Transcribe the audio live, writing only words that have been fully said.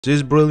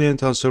This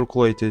brilliant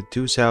uncirculated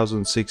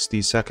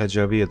 2060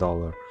 Sacagawea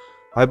dollar.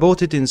 I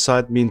bought it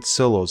inside mint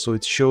cello, so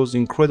it shows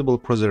incredible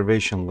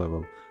preservation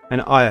level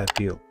and eye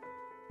appeal.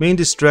 Main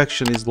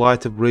distraction is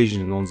light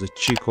abrasion on the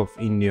cheek of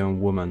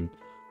Indian woman.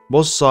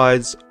 Both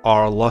sides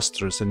are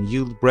lustrous and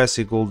yield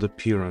brassy gold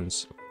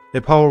appearance.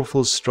 A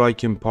powerful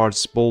strike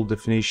imparts bold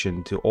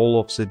definition to all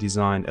of the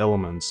design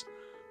elements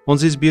on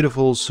this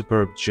beautiful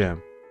superb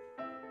gem.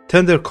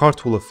 Tender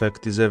cartwheel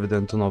effect is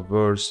evident on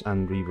obverse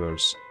and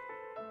reverse.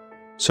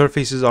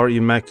 Surfaces are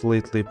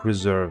immaculately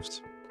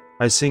preserved.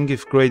 I think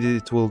if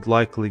graded it will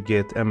likely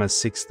get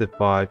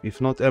MS65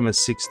 if not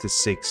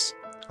MS66.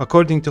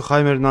 According to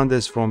Jaime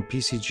Hernandez from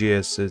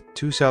PCGS, the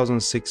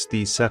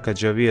 2060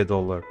 Sacagawea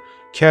dollar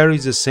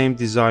carries the same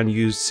design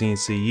used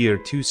since the year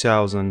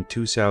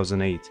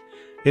 2000-2008.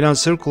 In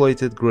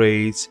uncirculated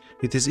grades,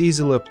 it is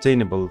easily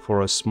obtainable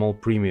for a small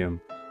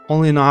premium.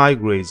 Only in high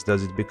grades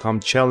does it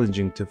become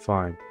challenging to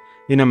find.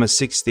 In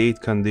MS68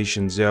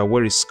 conditions, they are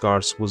very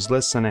scarce, with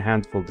less than a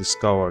handful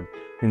discovered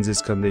in this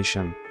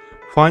condition.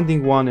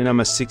 Finding one in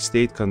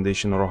MS68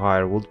 condition or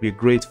higher would be a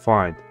great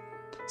find.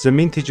 The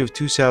mintage of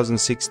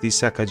 2060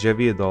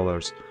 Sacagawea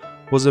dollars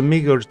was a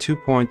meager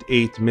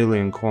 2.8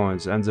 million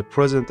coins, and the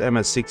present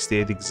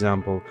MS68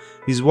 example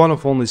is one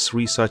of only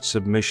 3 such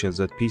submissions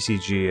at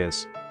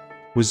PCGS.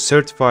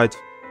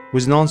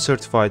 With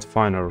non-certified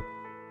finer,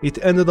 it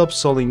ended up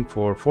selling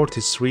for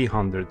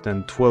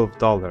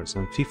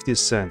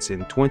 $4,312.50 in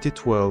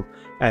 2012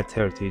 at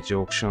Heritage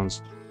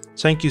Auctions.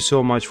 Thank you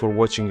so much for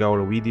watching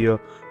our video.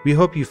 We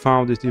hope you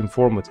found it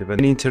informative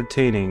and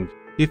entertaining.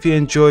 If you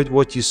enjoyed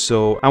what you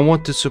saw and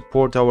want to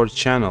support our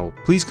channel,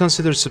 please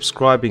consider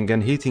subscribing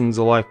and hitting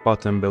the like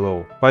button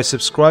below. By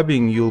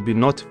subscribing, you'll be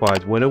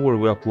notified whenever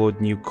we upload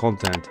new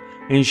content,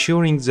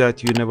 ensuring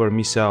that you never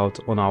miss out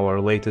on our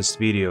latest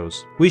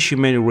videos. Wish you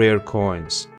many rare coins.